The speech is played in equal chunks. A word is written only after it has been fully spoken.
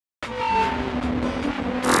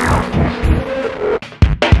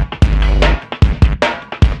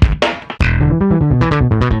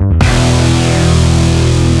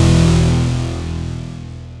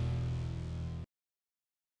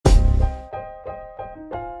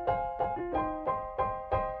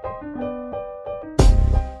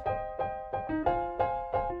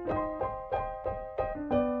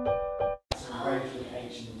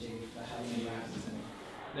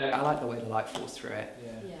I like the way the light falls through it.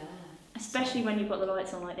 Yeah. Especially when you've got the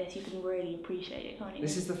lights on like this, you can really appreciate it, can't you?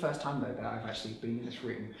 This is the first time though that I've actually been in this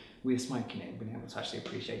room with smoke in it and been able to actually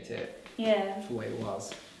appreciate it for what it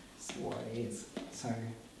was, what it is. So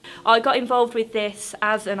I got involved with this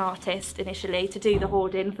as an artist initially to do the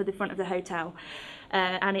hoarding for the front of the hotel.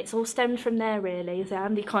 And it's all stemmed from there really. So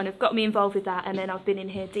Andy kind of got me involved with that, and then I've been in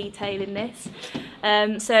here detailing this.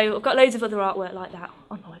 So I've got loads of other artwork like that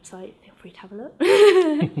on my website. Feel free to have a look.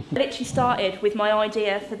 I literally started with my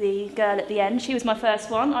idea for the girl at the end. She was my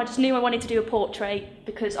first one. I just knew I wanted to do a portrait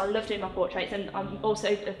because I love doing my portraits, and I'm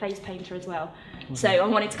also a face painter as well. So I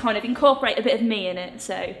wanted to kind of incorporate a bit of me in it.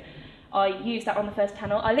 So I used that on the first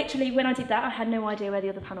panel. I literally, when I did that, I had no idea where the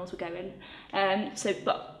other panels were going.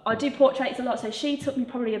 But I do portraits a lot, so she took me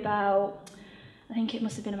probably about, I think it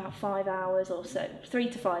must have been about 5 hours or so, 3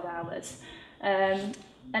 to 5 hours.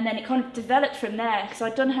 And then it kind of developed from there, because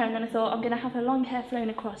I'd done her and then I thought, I'm going to have her long hair flown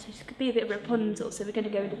across, so she could be a bit of Rapunzel, so we're going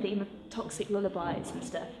to go with the theme of toxic lullabies and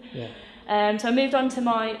stuff. Yeah. So I moved on to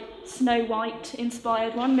my Snow White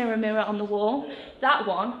inspired one, Mirror Mirror on the Wall. That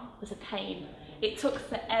one was a pain. It took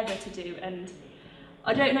forever to do, and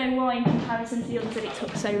I don't know why in comparison to the others that it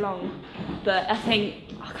took so long, but I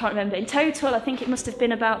think, I can't remember, in total I think it must have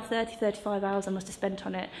been about 30-35 hours I must have spent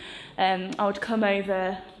on it. I would come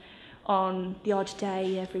over on the odd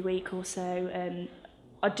day every week or so, and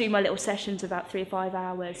I'd do my little sessions about 3 or 5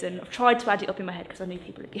 hours, and I've tried to add it up in my head because I knew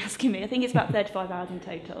people would be asking me. I think it's about 35 hours in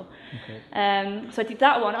total. Okay. So I did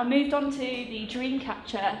that one. I moved on to the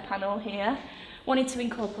Dreamcatcher panel here. Wanted to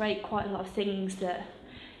incorporate quite a lot of things that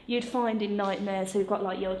you'd find in nightmares. So we've got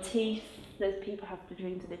like your teeth. Those people have the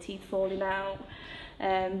dreams of their teeth falling out.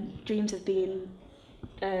 Dreams of being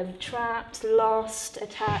trapped, lost,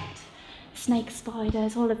 attacked, snake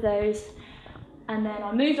spiders, all of those. And then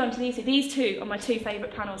I moved on to these. So these two are my two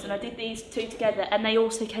favourite panels, and I did these two together, and they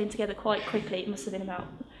also came together quite quickly. It must have been about,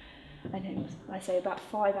 I don't know, I say about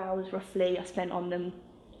 5 hours roughly I spent on them,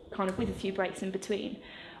 kind of with a few breaks in between.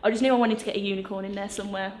 I just knew I wanted to get a unicorn in there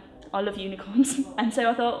somewhere. I love unicorns. And so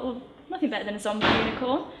I thought, well, nothing better than a zombie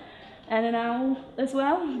unicorn and an owl as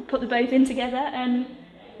well. Put the both in together, and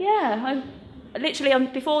yeah, I literally,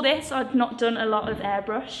 before this, I'd not done a lot of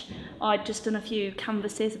airbrush. I'd just done a few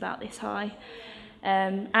canvases about this high.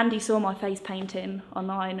 Andy saw my face painting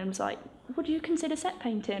online and was like, would you consider set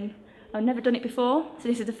painting? I'd never done it before, so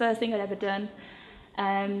this is the first thing I'd ever done.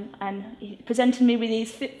 And he presented me with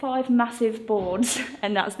these 5 massive boards,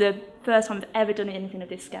 and that's the first time I've ever done anything of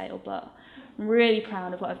this scale, but I'm really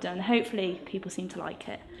proud of what I've done. Hopefully people seem to like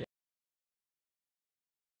it.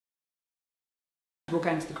 we'll go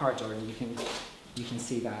into the corridor and you can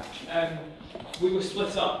see that. We were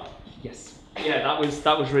split up. Yes. Yeah,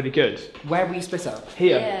 that was really good. Where were you split up?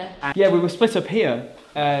 Here. Yeah, we were split up here.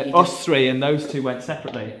 Us three, and those two went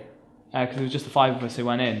separately because it was just the 5 of us who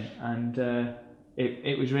went in, and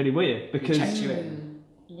it was really weird because we checked you in.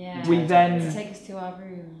 Yeah. We then take us to our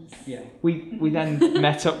rooms. Yeah. We then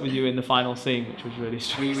met up with you in the final scene, which was really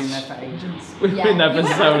strange. We were in there for ages. We've been there for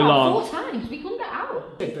so long. 4 times. We couldn't get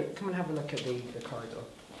out. But come and have a look at the corridor.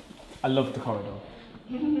 I love the corridor.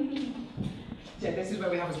 Yeah, this is where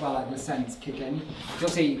we have as well, like the scents kick in. You'll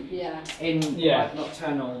see in like,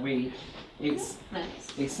 Nocturnal it's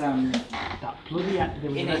that bloody there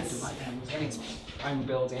was in its own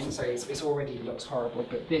building, so it's already looks horrible.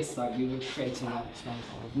 But this, like, we were creating a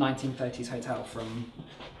 1930s hotel from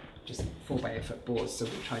just 4-by-8-foot boards, so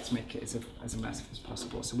we tried to make it as immersive as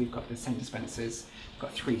possible. So we've got the scent dispensers, we've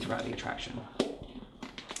got 3 throughout the attraction.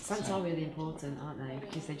 Scents are really important, aren't they?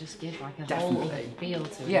 Because they just give like a whole feel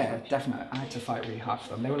to it. Yeah, definitely. I had to fight really hard for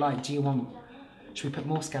them. They were like, should we put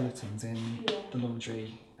more skeletons in the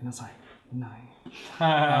laundry? And I was like, no.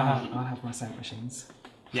 I'll have my scent machines.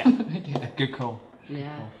 Yeah, good call.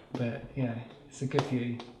 Yeah. But yeah, it's a good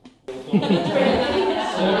view.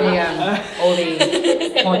 all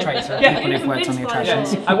the portraits of people who've worked on the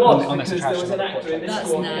attractions. I was on this attraction. There was an actor in this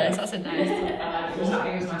That's nice. That's a nice. It was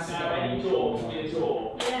massive.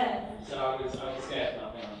 So I was scared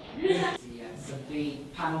of that. So the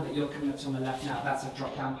panel that you're coming up to on the left now, that's a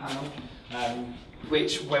drop-down panel,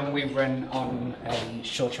 which when we run on a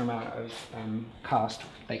shorter amount of cast,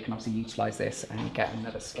 they can obviously utilise this and get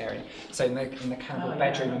another scary. So in the cannibal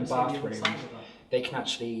bedroom and bathroom, they can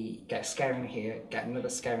actually get a scare in here, get another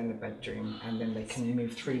scare in the bedroom, and then they can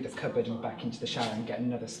move through the cupboard and back into the shower and get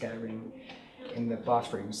another scare in the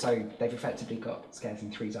bathroom. So they've effectively got scares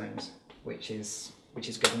in 3 zones, which is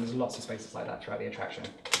good, and there's lots of spaces like that throughout the attraction.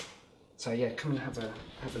 So yeah, come and have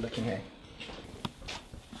a look in here.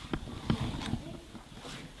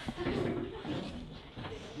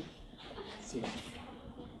 See.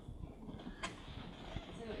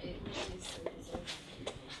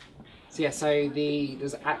 So yeah, so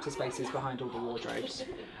there's actor spaces behind all the wardrobes.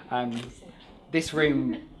 This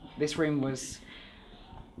room was,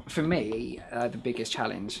 for me, the biggest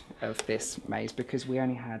challenge of this maze, because we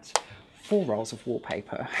only had 4 rolls of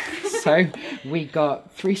wallpaper. So we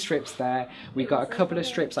got 3 strips there, we got a couple of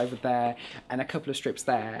strips over there, and a couple of strips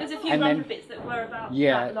there. There's a few rubber bits that were about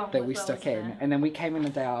that long that we as well, stuck in, there? and then we came in the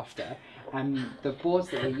day after. And the boards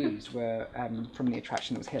that we used were from the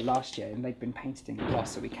attraction that was here last year, and they'd been painted in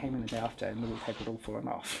gloss. So we came in the day after, and the wallpaper had all fallen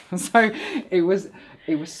off. So it was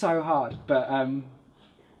so hard, but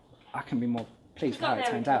I can be more pleased with how it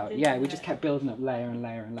turned out. Yeah, we just kept building up layer and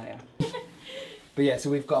layer and layer. But yeah, so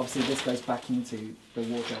we've got, obviously this goes back into the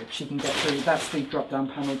wardrobe. She can get through. That's the drop-down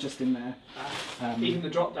panel just in there. Even the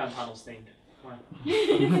drop-down panel's themed.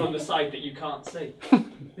 Right. From the side that you can't see.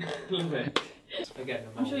 Love it. Again,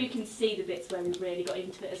 I'm sure you can see the bits where we really got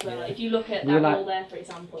into it as well. Yeah. If you look at that wall there, for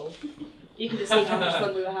example, you can just see how much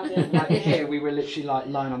fun we were having. Like here, we were literally like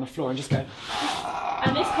lying on the floor and just going.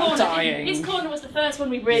 And this corner was the first one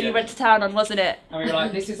we really went to town on, wasn't it? And we were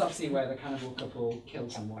like, this is obviously where the cannibal couple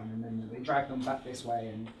killed someone, and then they dragged them back this way,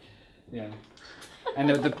 and yeah, and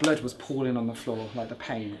the blood was pooling on the floor, like the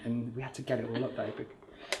paint, and we had to get it all up there.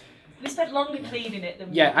 We spent longer cleaning it than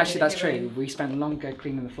we Yeah, did actually that's in the true. room. We spent longer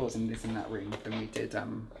cleaning the floors in this and that room than we did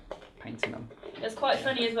painting them. It was quite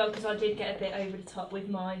funny as well because I did get a bit over the top with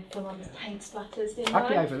my full-on paint splatters, didn't I'd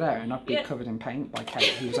be I? over there and I'd be covered in paint by Kate,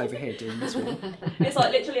 who was over here doing this one. It's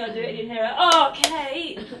like literally I'd do it in here, oh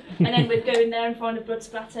Kate! And then we'd go in there and find a blood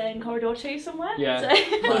splatter in corridor 2 somewhere. Yeah, So.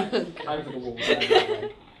 right, over the walls.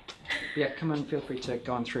 But yeah, come on, feel free to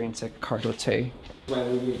go on through into corridor 2, where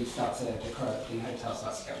we really the hotel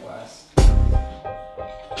starts to get worse.